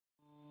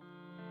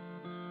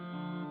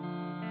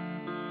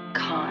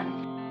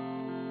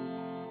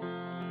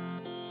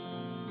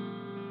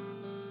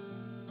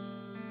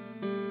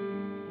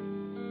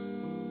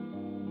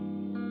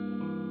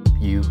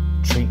You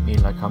treat me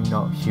like I'm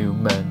not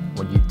human.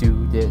 When you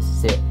do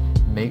this, it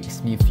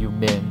makes me feel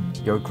mean.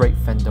 You're a great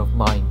friend of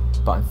mine,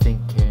 but I'm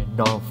thinking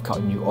of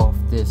cutting you off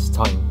this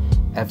time.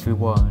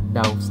 Everyone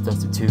else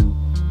does it to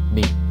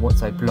me.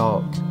 Once I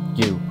block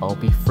you, I'll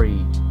be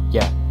free.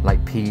 Yeah,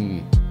 like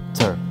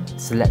Peter.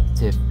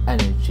 Selective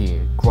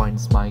energy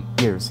grinds my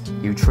gears.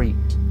 You treat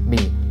me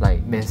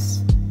like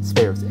Miss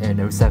Spears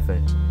in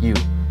 07. You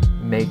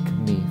make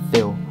me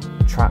feel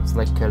trapped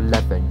like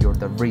 11. You're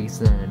the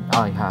reason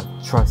I have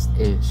trust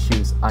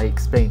issues. I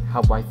explain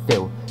how I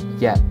feel,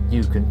 yet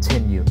you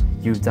continue.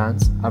 You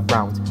dance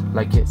around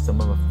like it's a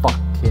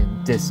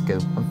motherfucking disco.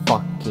 I'm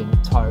fucking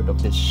tired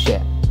of this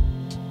shit.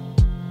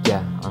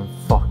 Yeah, I'm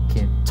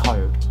fucking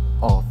tired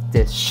of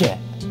this shit.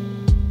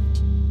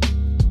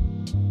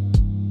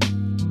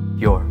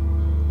 You're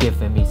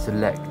giving me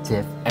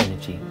selective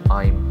energy.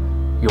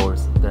 I'm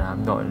yours, then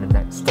I'm not in the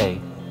next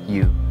day.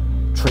 You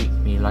treat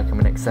me like I'm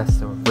an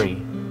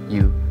accessory.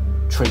 You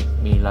treat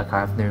me like I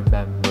have no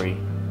memory.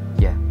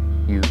 Yeah,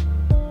 you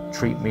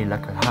treat me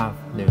like I have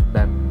no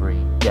memory.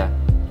 Yeah,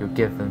 you're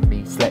giving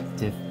me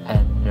selective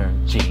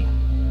energy.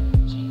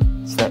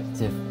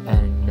 Selective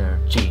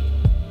energy.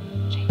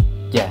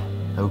 Yeah,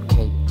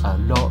 okay, a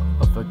lot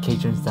of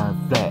occasions that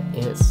I've let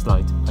it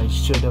slide. I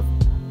should have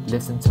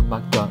listened to my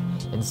gut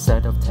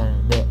instead of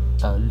telling it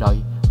a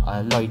lie.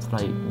 I lied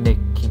like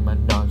Nicki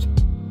Minaj.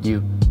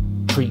 You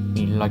treat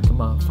me like a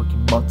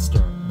motherfucking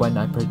monster when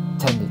I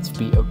pretended to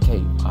be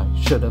okay. I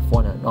should have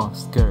won an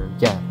Oscar.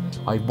 Yeah,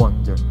 I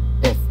wonder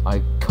if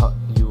I cut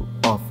you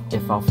off,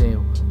 if I'll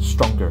feel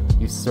stronger.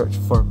 You search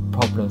for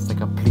problems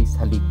like a police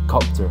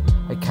helicopter.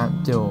 I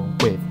can't deal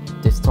with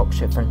this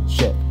toxic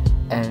friendship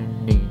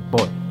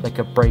anymore. Like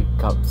a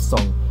breakup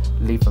song,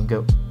 leave and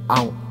go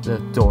out the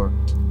door.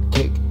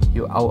 Kick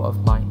you out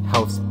of my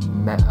house,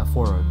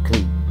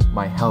 metaphorically.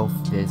 My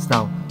health is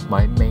now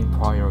my main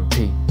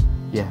priority.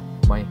 Yeah,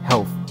 my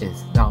health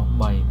is now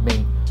my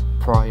main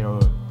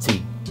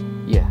priority.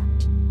 Yeah.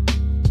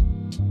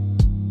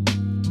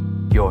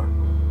 You're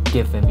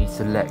giving me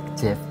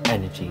selective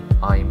energy.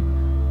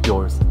 I'm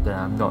yours, then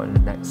I'm not in the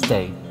next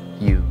day.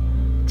 You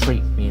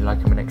treat me like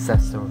I'm an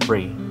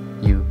accessory.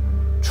 You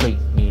treat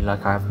me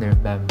like I have no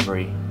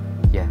memory.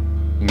 Yeah,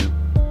 you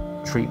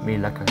treat me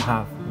like I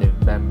have no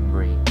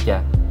memory.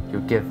 Yeah,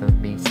 you're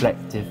giving me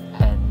selective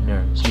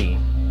energy.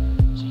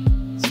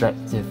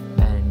 Selective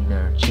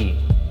energy.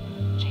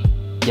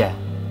 Yeah.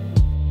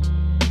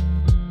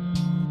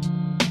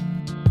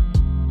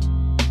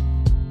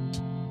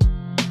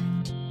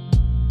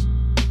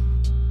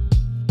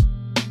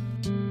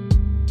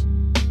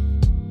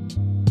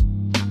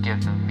 You're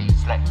giving me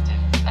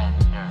selective